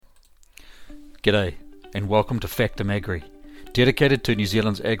G'day, and welcome to Factum Agri, dedicated to New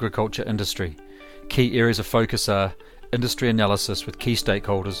Zealand's agriculture industry. Key areas of focus are industry analysis with key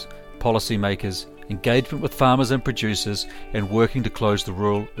stakeholders, policymakers, engagement with farmers and producers, and working to close the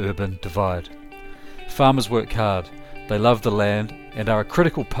rural-urban divide. Farmers work hard, they love the land, and are a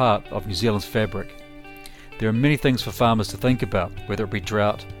critical part of New Zealand's fabric. There are many things for farmers to think about, whether it be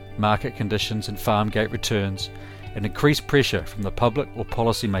drought, market conditions and farm gate returns, and increased pressure from the public or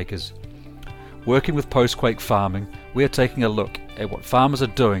policymakers. Working with post-quake farming, we are taking a look at what farmers are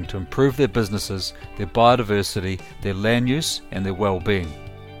doing to improve their businesses, their biodiversity, their land use and their well-being.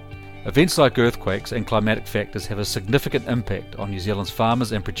 Events like earthquakes and climatic factors have a significant impact on New Zealand's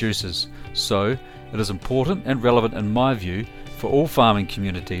farmers and producers, so it is important and relevant in my view for all farming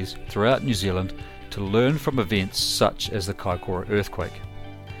communities throughout New Zealand to learn from events such as the Kaikoura earthquake.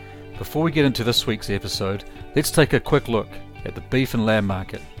 Before we get into this week's episode, let's take a quick look at the beef and lamb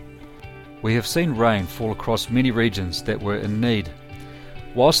market. We have seen rain fall across many regions that were in need.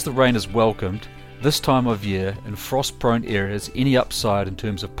 Whilst the rain is welcomed, this time of year in frost-prone areas any upside in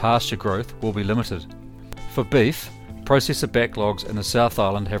terms of pasture growth will be limited. For beef, processor backlogs in the South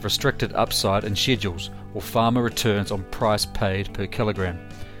Island have restricted upside in schedules or farmer returns on price paid per kilogram.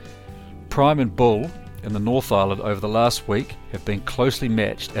 Prime and bull in the North Island over the last week have been closely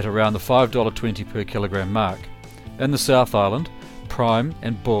matched at around the $5.20 per kilogram mark. In the South Island, prime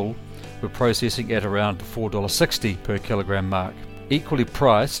and bull were processing at around the $4.60 per kilogram mark, equally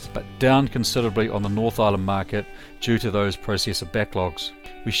priced but down considerably on the North Island market due to those processor backlogs.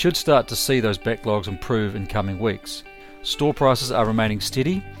 We should start to see those backlogs improve in coming weeks. Store prices are remaining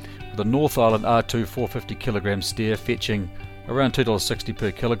steady, with the North Island R2 450 kilogram steer fetching around $2.60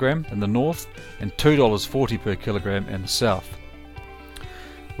 per kilogram in the north and $2.40 per kilogram in the south.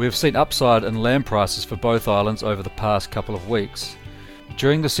 We have seen upside in lamb prices for both islands over the past couple of weeks.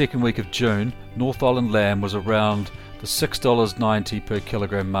 During the second week of June, North Island lamb was around the $6.90 per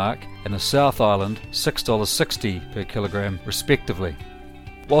kilogram mark and the South Island $6.60 per kilogram respectively.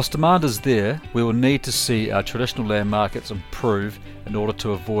 Whilst demand is there, we will need to see our traditional lamb markets improve in order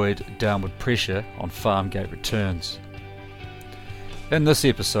to avoid downward pressure on farm gate returns. In this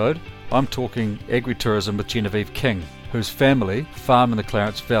episode, I'm talking agritourism with Genevieve King, whose family farm in the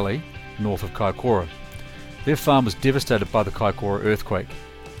Clarence Valley, north of Kaikoura. Their farm was devastated by the Kaikoura earthquake.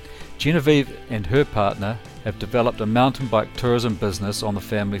 Genevieve and her partner have developed a mountain bike tourism business on the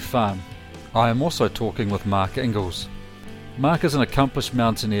family farm. I am also talking with Mark Ingles. Mark is an accomplished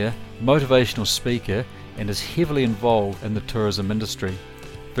mountaineer, motivational speaker, and is heavily involved in the tourism industry.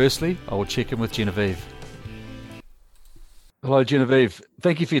 Firstly, I will check in with Genevieve. Hello Genevieve,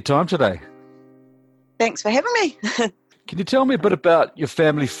 thank you for your time today. Thanks for having me. Can you tell me a bit about your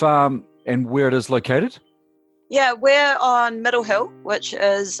family farm and where it is located? Yeah, we're on Middle Hill, which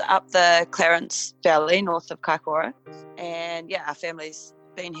is up the Clarence Valley, north of Kaikoura. And yeah, our family's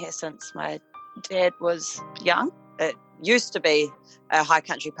been here since my dad was young. It used to be a high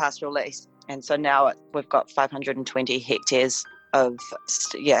country pastoral lease. And so now we've got 520 hectares of,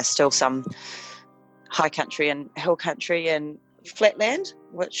 still some high country and hill country and flatland,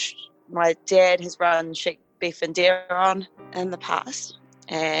 which my dad has run sheep, beef and deer on in the past.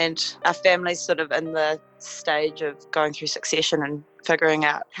 And our family's sort of in the stage of going through succession and figuring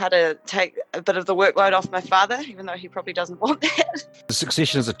out how to take a bit of the workload off my father, even though he probably doesn't want that. The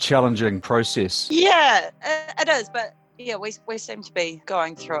succession is a challenging process. Yeah, it is. But yeah, we seem to be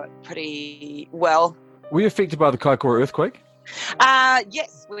going through it pretty well. Were you affected by the Kaikoura earthquake?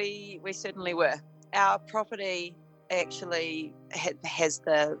 Yes, we certainly were. Our property actually has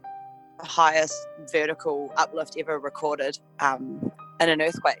the highest vertical uplift ever recorded in an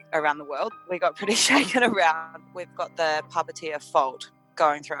earthquake around the world. We got pretty shaken around. We've got the Papatea Fault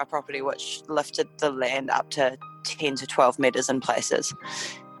going through our property, which lifted the land up to 10 to 12 metres in places.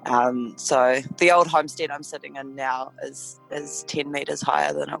 So the old homestead I'm sitting in now is 10 metres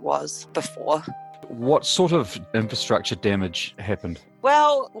higher than it was before. What sort of infrastructure damage happened?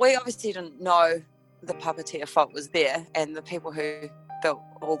 Well, we obviously didn't know the Papatea Fault was there, and the people who built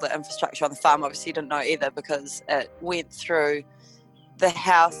all the infrastructure on the farm obviously didn't know either, because it went through the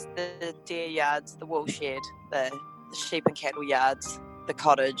house, the deer yards, the wool shed, the sheep and cattle yards, the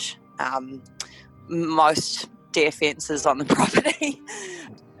cottage, most deer fences on the property,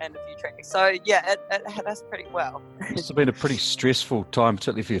 and a few trees. So yeah, it hit us pretty well. It must have been a pretty stressful time,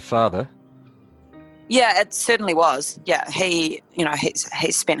 particularly for your father. Yeah, it certainly was. Yeah, he's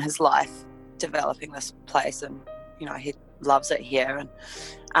spent his life developing this place, and he loves it here,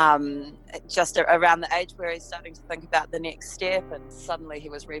 and just around the age where he's starting to think about the next step, and suddenly he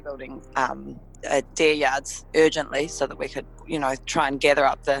was rebuilding deer yards urgently so that we could try and gather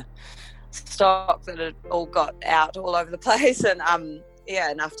up the stock that had all got out all over the place. And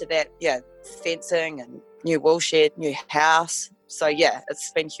and after that, fencing and new wool shed, new house. So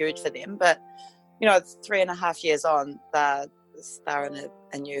it's been huge for them. But 3.5 years on, they're in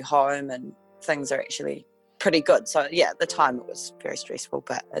a new home and things are actually pretty good. So at the time it was very stressful,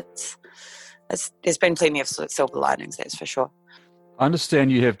 but there's been plenty of silver linings, that's for sure. I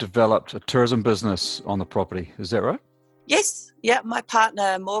understand you have developed a tourism business on the property. Is that right? Yes. Yeah. My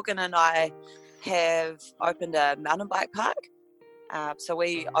partner Morgan and I have opened a mountain bike park. So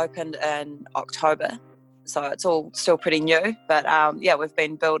we opened in October. So it's all still pretty new. But we've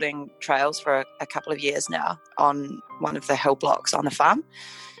been building trails for a couple of years now on one of the hill blocks on the farm.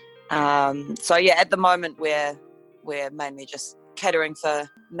 At the moment we're mainly just catering for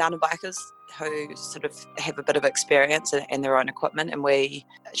mountain bikers who sort of have a bit of experience and their own equipment, and we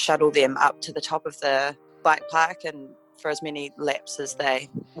shuttle them up to the top of the bike park and for as many laps as they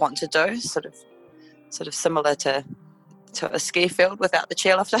want to do, sort of similar to a ski field without the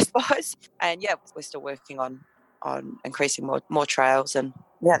chairlift, I suppose. And we're still working on increasing more trails, and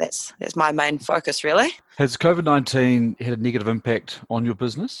that's my main focus really. Has COVID-19 had a negative impact on your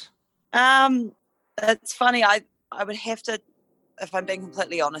business? It's funny, I would have to, if I'm being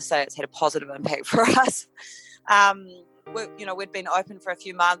completely honest, say it's had a positive impact for us. We'd been open for a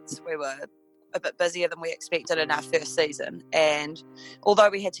few months. We were a bit busier than we expected in our first season, and although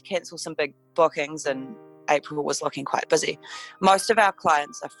we had to cancel some big bookings and April was looking quite busy, most of our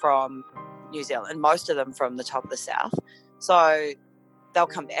clients are from New Zealand, most of them from the top of the south, so they'll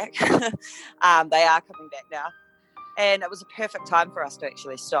come back. They are coming back now, and it was a perfect time for us to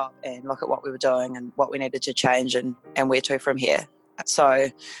actually stop and look at what we were doing and what we needed to change and where to from here. So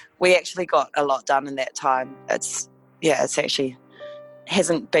we actually got a lot done in that time. It's actually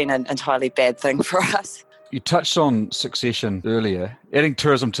hasn't been an entirely bad thing for us. You touched on succession earlier. Adding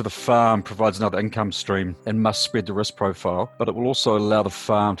tourism to the farm provides another income stream and must spread the risk profile, but it will also allow the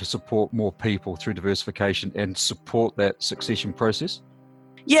farm to support more people through diversification and support that succession process.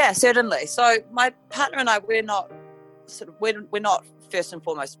 Yeah, certainly. So my partner and I, we're not first and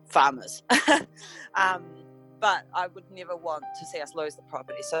foremost farmers, but I would never want to see us lose the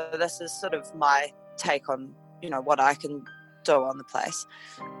property. So this is sort of my take on what I can do on the place.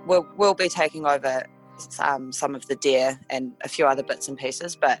 We'll be taking over some of the deer and a few other bits and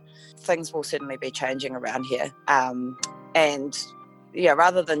pieces, but things will certainly be changing around here.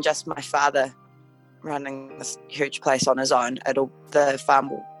 Rather than just my father running this huge place on his own, the farm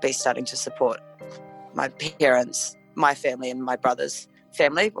will be starting to support my parents, my family, and my brother's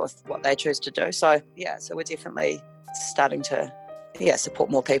family with what they choose to do. So we're definitely starting to support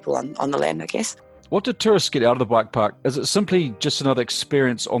more people on the land, I guess. What do tourists get out of the bike park? Is it simply just another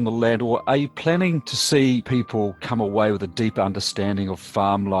experience on the land, or are you planning to see people come away with a deeper understanding of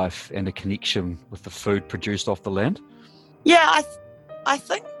farm life and a connection with the food produced off the land? Yeah, I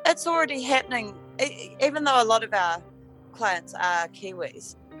think it's already happening. Even though a lot of our clients are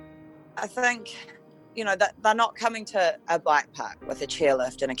Kiwis, I think, that they're not coming to a bike park with a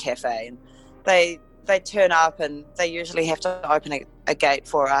chairlift and a cafe, and they turn up and they usually have to open a gate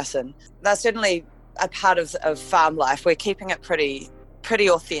for us, and they're certainly a part of farm life. We're keeping it pretty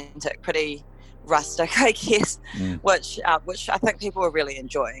authentic, pretty rustic, I guess, which I think people are really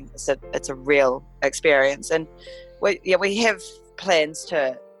enjoying. It's a real experience, and we have plans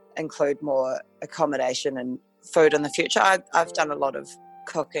to include more accommodation and food in the future. I've done a lot of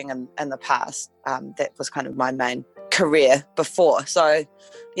cooking in the past. That was kind of my main career before. So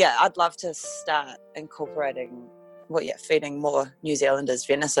I'd love to start incorporating feeding more New Zealanders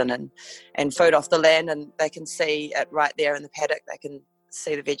venison and food off the land, and they can see it right there in the paddock. They can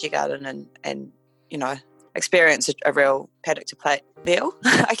see the veggie garden and experience a real paddock to plate meal,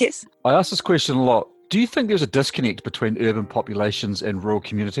 I guess. I ask this question a lot. Do you think there's a disconnect between urban populations and rural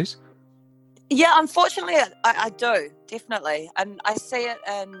communities? Yeah, unfortunately I do, definitely. And I see it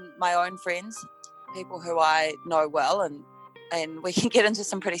in my own friends, people who I know well, and we can get into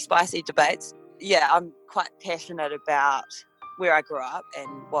some pretty spicy debates. Yeah, I'm quite passionate about where I grew up and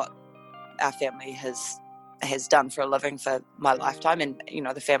what our family has done for a living for my lifetime, and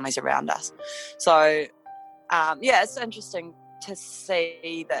the families around us. So it's interesting to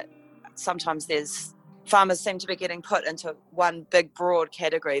see that sometimes farmers seem to be getting put into one big broad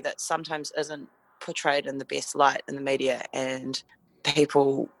category that sometimes isn't portrayed in the best light in the media, and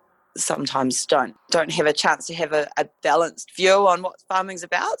people sometimes don't have a chance to have a balanced view on what farming's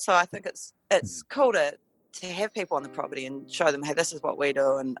about. So I think it's cool to have people on the property and show them, hey, this is what we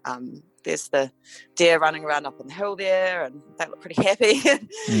do, and there's the deer running around up on the hill there, and they look pretty happy.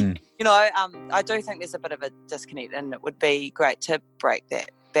 I do think there's a bit of a disconnect, and it would be great to break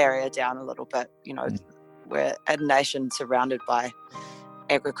that barrier down a little bit. We're a nation surrounded by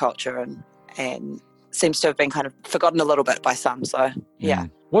agriculture and seems to have been kind of forgotten a little bit by some. So, yeah.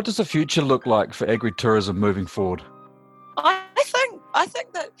 What does the future look like for agritourism moving forward? I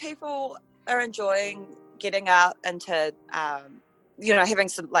think that people are enjoying getting out into, having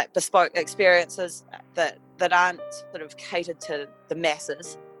some like bespoke experiences that aren't sort of catered to the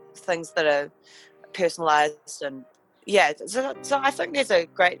masses, things that are personalised and so I think there's a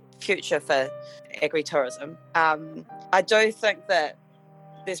great future for agritourism. I do think that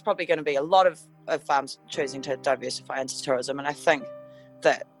there's probably going to be a lot of farms choosing to diversify into tourism, and I think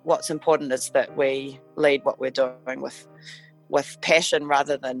that what's important is that we lead what we're doing with passion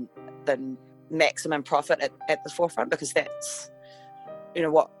rather than maximum profit at the forefront, because that's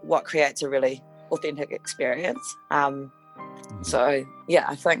what creates a really authentic experience. So yeah,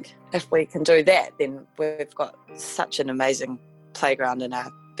 I think if we can do that, then we've got such an amazing playground in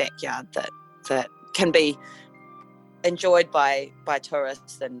our backyard that can be enjoyed by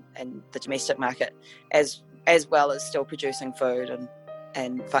tourists and the domestic market, as well as still producing food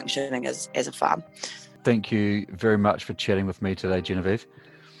and functioning as a farm. Thank you very much for chatting with me today, Genevieve.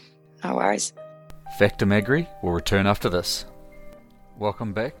 No worries. Factum Agri will return after this.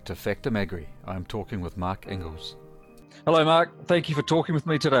 Welcome back to Factum Agri. I'm talking with Mark Ingalls. Hello, Mark. Thank you for talking with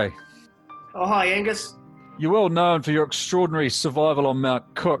me today. Oh, hi, Angus. You're well known for your extraordinary survival on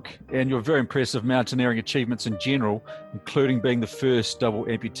Mount Cook and your very impressive mountaineering achievements in general, including being the first double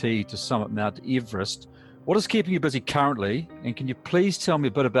amputee to summit Mount Everest. What is keeping you busy currently, and can you please tell me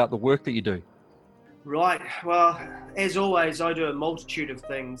a bit about the work that you do? Right. Well, as always, I do a multitude of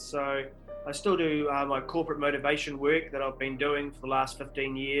things. So I still do my corporate motivation work that I've been doing for the last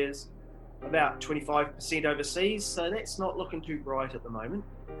 15 years, about 25% overseas. So that's not looking too bright at the moment.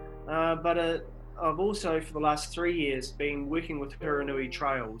 But I've also, for the last 3 years, been working with Huranui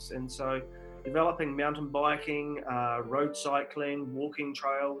Trails. And so developing mountain biking, road cycling, walking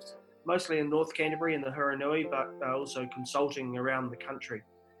trails, mostly in North Canterbury and the Huranui, but also consulting around the country.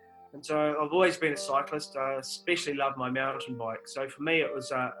 And so I've always been a cyclist. I especially love my mountain bike. So for me, it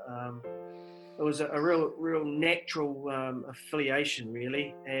was a real natural affiliation,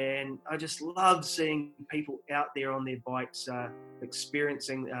 really. And I just love seeing people out there on their bikes,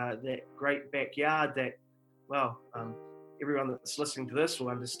 experiencing that great backyard that, everyone that's listening to this will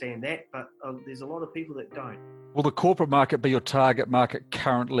understand that, but there's a lot of people that don't. Will the corporate market be your target market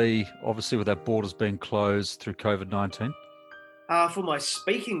currently, obviously with our borders being closed through COVID-19? For my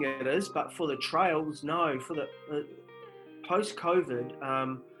speaking it is, but for the trails, no. For the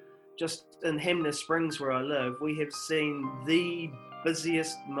post-COVID, just in Hanmer Springs where I live, we have seen the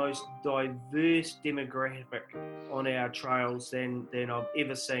busiest, most diverse demographic on our trails than I've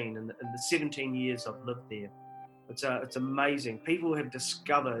ever seen in the 17 years I've lived there. It's amazing. People have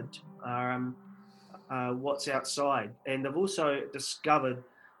discovered what's outside, and they've also discovered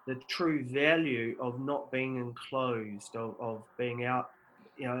the true value of not being enclosed, of being out.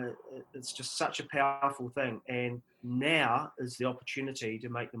 It's just such a powerful thing, and now is the opportunity to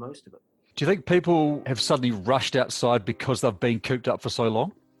make the most of it. Do you think people have suddenly rushed outside because they've been cooped up for so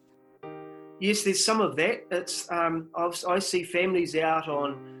long? Yes, there's some of that. It's I see families out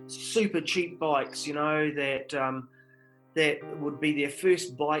on super cheap bikes, that would be their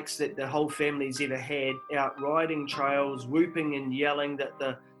first bikes that the whole family's ever had, out riding trails, whooping and yelling. That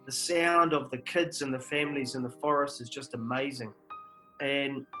the sound of the kids and the families in the forest is just amazing.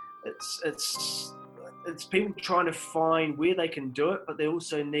 And it's people trying to find where they can do it, but they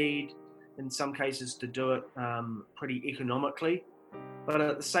also need, in some cases, to do it pretty economically. But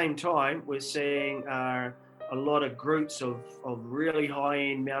at the same time, we're seeing a lot of groups of really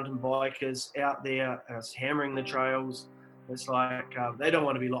high-end mountain bikers out there hammering the trails. It's like they don't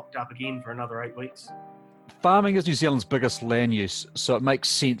want to be locked up again for another 8 weeks. Farming is New Zealand's biggest land use, so it makes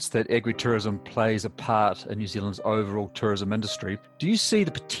sense that agritourism plays a part in New Zealand's overall tourism industry. Do you see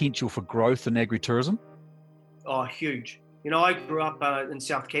the potential for growth in agritourism? Oh, huge. I grew up in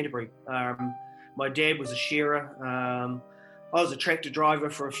South Canterbury. My dad was a shearer. I was a tractor driver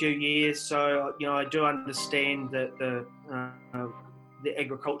for a few years, so I do understand that the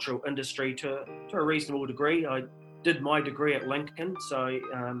agricultural industry to a reasonable degree. I did my degree at Lincoln, so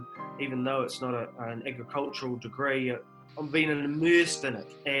even though it's not an agricultural degree, I've been immersed in it.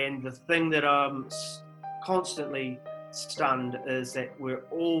 And the thing that I'm constantly stunned is that we're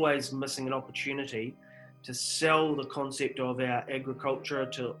always missing an opportunity to sell the concept of our agriculture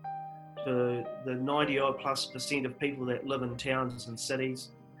to the 90% of people that live in towns and cities,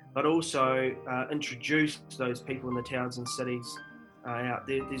 but also introduce those people in the towns and cities out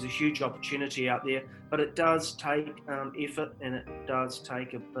there. There's a huge opportunity out there, but it does take effort, and it does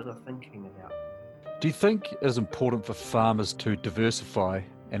take a bit of thinking about. Do you think it is important for farmers to diversify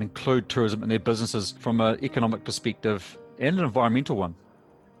and include tourism in their businesses from an economic perspective and an environmental one?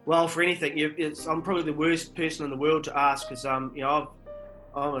 Well, for anything, I'm probably the worst person in the world to ask, because I'm a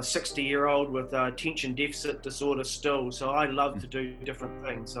 60-year-old with attention deficit disorder still, so I love to do different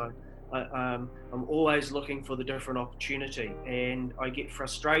things. So I'm always looking for the different opportunity, and I get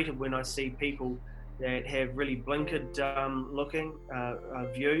frustrated when I see people that have really blinkered looking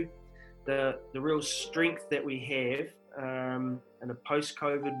view. The real strength that we have in a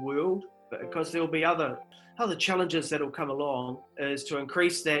post-COVID world, because there'll be other challenges that'll come along, is to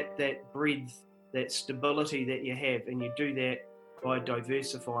increase that breadth, that stability that you have, and you do that by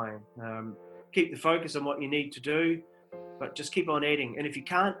diversifying. Keep the focus on what you need to do, but just keep on adding. And if you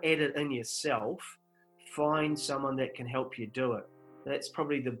can't add it in yourself, find someone that can help you do it. That's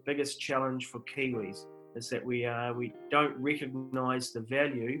probably the biggest challenge for Kiwis, is that we don't recognise the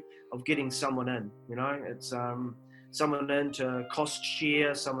value of getting someone in. It's someone in to cost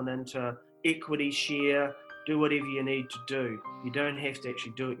share, someone in to equity share, do whatever you need to do. You don't have to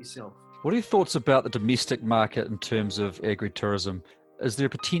actually do it yourself. What are your thoughts about the domestic market in terms of agritourism? Is there a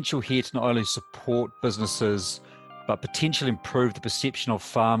potential here to not only support businesses, but potentially improve the perception of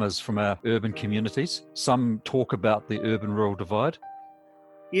farmers from our urban communities? Some talk about the urban-rural divide.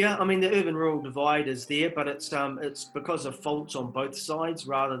 Yeah, I mean, the urban-rural divide is there, but it's because of faults on both sides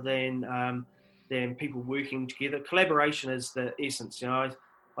rather than people working together. Collaboration is the essence.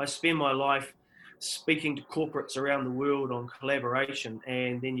 I spend my life speaking to corporates around the world on collaboration,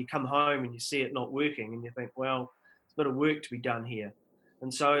 and then you come home and you see it not working, and you think, well, there's a bit of work to be done here.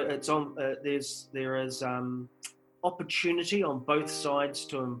 And so it's on. There is opportunity on both sides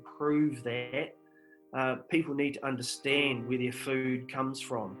to improve that. People need to understand where their food comes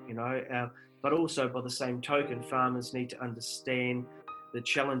from, but also by the same token, farmers need to understand the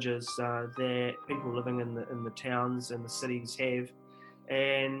challenges that people living in the towns and the cities have,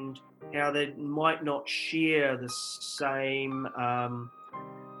 and how they might not share the same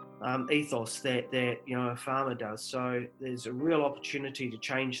ethos that a farmer does. So there's a real opportunity to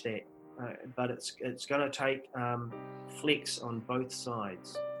change that, but it's going to take flex on both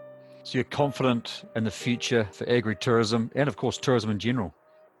sides. So you're confident in the future for agritourism and, of course, tourism in general?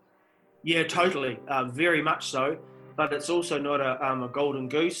 Yeah, totally, very much so. But it's also not a golden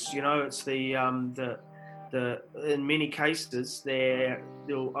goose. It's the in many cases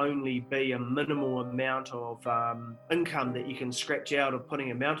there'll only be a minimal amount of income that you can scratch out of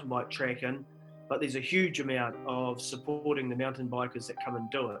putting a mountain bike track in, but there's a huge amount of supporting the mountain bikers that come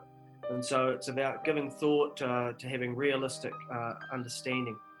and do it. And so it's about giving thought to having realistic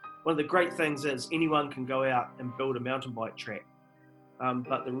understanding. One of the great things is anyone can go out and build a mountain bike track.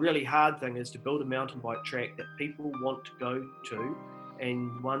 But the really hard thing is to build a mountain bike track that people want to go to,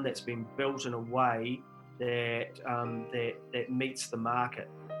 and one that's been built in a way that meets the market.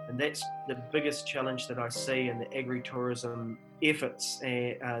 And that's the biggest challenge that I see in the agritourism efforts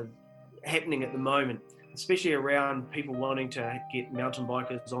happening at the moment, especially around people wanting to get mountain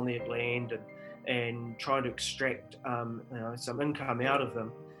bikers on their land and trying to extract some income out of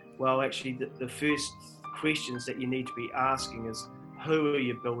them. Well, actually, the first questions that you need to be asking is, who are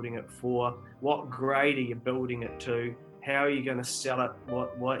you building it for? What grade are you building it to? How are you going to sell it? How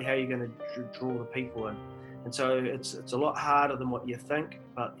are you going to draw the people in? And so it's a lot harder than what you think,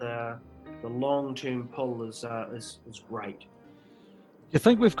 but the long-term pull is great. You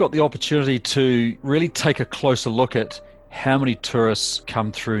think we've got the opportunity to really take a closer look at how many tourists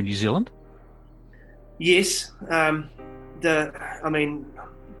come through New Zealand? Yes.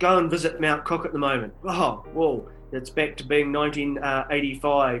 Go and visit Mount Cook at the moment. Oh, whoa. It's back to being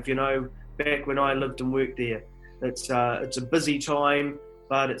 1985, back when I lived and worked there. It's a busy time,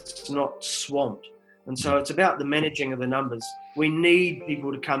 but it's not swamped. And so it's about the managing of the numbers. We need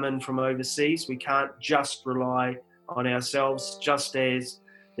people to come in from overseas. We can't just rely on ourselves, just as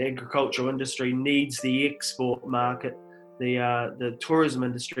the agricultural industry needs the export market. The tourism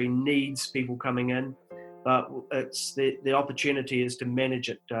industry needs people coming in, but it's the opportunity is to manage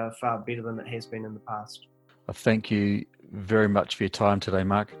it far better than it has been in the past. Thank you very much for your time today,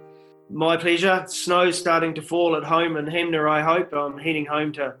 Mark. My pleasure. Snow's starting to fall at home in Hanmer, I hope. I'm heading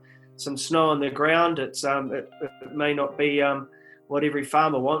home to some snow on the ground. It may not be what every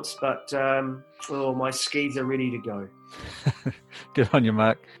farmer wants, but my skis are ready to go. Good on you,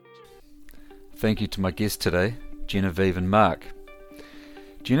 Mark. Thank you to my guests today, Genevieve and Mark.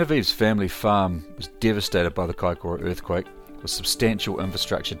 Genevieve's family farm was devastated by the Kaikoura earthquake with substantial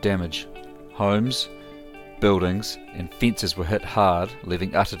infrastructure damage. Homes, buildings and fences were hit hard,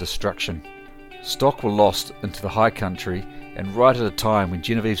 leaving utter destruction. Stock were lost into the high country, and right at a time when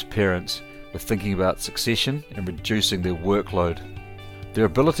Genevieve's parents were thinking about succession and reducing their workload. Their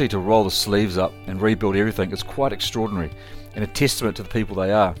ability to roll the sleeves up and rebuild everything is quite extraordinary, and a testament to the people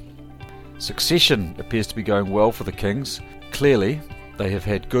they are. Succession appears to be going well for the Kings. Clearly, they have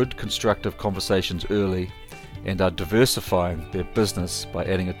had good, constructive conversations early and are diversifying their business by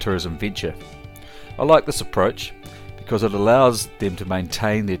adding a tourism venture. I like this approach because it allows them to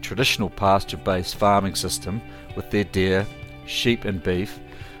maintain their traditional pasture-based farming system with their deer, sheep and beef,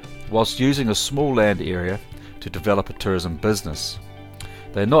 whilst using a small land area to develop a tourism business.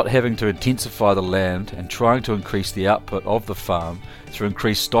 They're not having to intensify the land and trying to increase the output of the farm through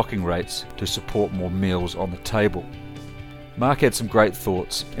increased stocking rates to support more meals on the table. Mark had some great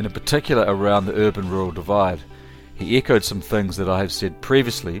thoughts, and in particular around the urban-rural divide. He echoed some things that I have said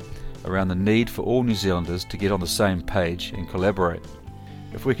previously around the need for all New Zealanders to get on the same page and collaborate.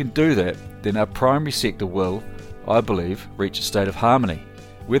 If we can do that, then our primary sector will, I believe, reach a state of harmony.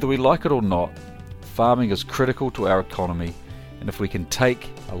 Whether we like it or not, farming is critical to our economy, and if we can take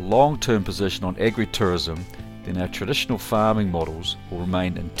a long-term position on agri-tourism, then our traditional farming models will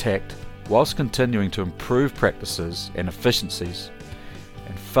remain intact whilst continuing to improve practices and efficiencies.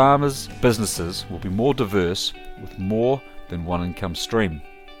 And farmers' businesses will be more diverse with more than one income stream.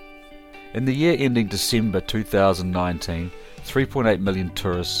 In the year ending December 2019, 3.8 million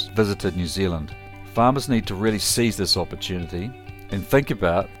tourists visited New Zealand. Farmers need to really seize this opportunity and think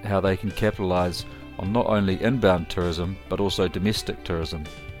about how they can capitalise on not only inbound tourism but also domestic tourism.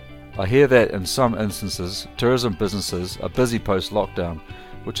 I hear that in some instances tourism businesses are busy post-lockdown,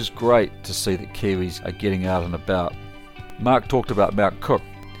 which is great to see that Kiwis are getting out and about. Mark talked about Mount Cook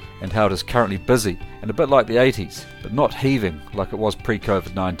and how it is currently busy and a bit like the 80s, but not heaving like it was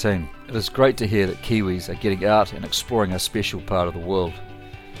pre-COVID-19. It is great to hear that Kiwis are getting out and exploring a special part of the world.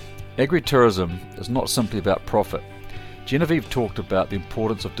 Agri-tourism is not simply about profit. Genevieve talked about the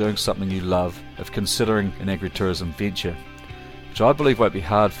importance of doing something you love if considering an agri-tourism venture, which I believe won't be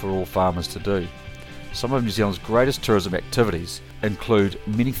hard for all farmers to do. Some of New Zealand's greatest tourism activities include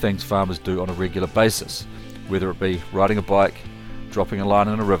many things farmers do on a regular basis, whether it be riding a bike, dropping a line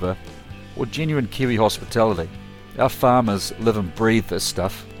in a river, or genuine Kiwi hospitality. Our farmers live and breathe this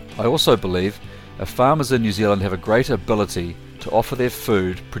stuff. I also believe if farmers in New Zealand have a greater ability to offer their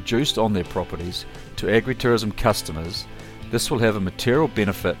food produced on their properties to agri-tourism customers, this will have a material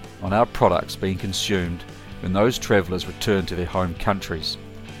benefit on our products being consumed when those travellers return to their home countries.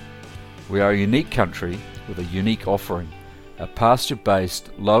 We are a unique country with a unique offering. Our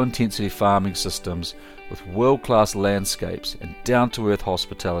pasture-based, low-intensity farming systems with world-class landscapes and down-to-earth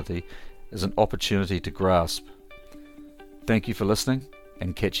hospitality is an opportunity to grasp. Thank you for listening,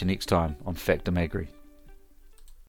 and catch you next time on Factum Agri.